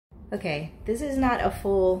Okay, this is not a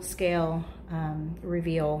full scale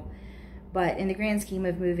reveal, but in the grand scheme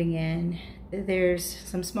of moving in, there's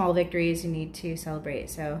some small victories you need to celebrate.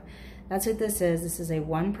 So that's what this is. This is a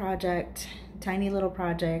one project, tiny little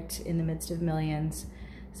project in the midst of millions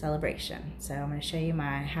celebration. So I'm going to show you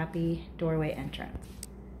my happy doorway entrance.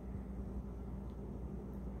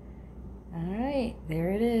 All right,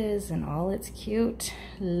 there it is in all its cute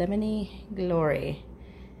lemony glory.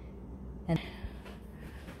 And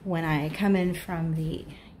when I come in from the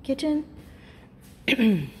kitchen,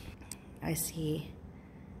 I see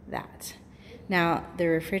that. Now the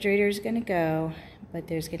refrigerator is going to go, but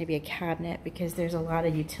there's going to be a cabinet because there's a lot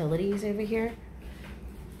of utilities over here.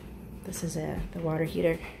 This is the water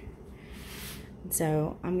heater.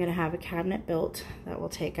 So I'm going to have a cabinet built that will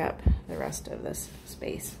take up the rest of this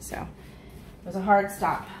space. So it was a hard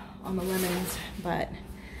stop on the lemons, but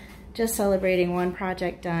just celebrating one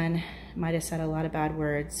project done. Might have said a lot of bad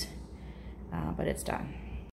words, but it's done.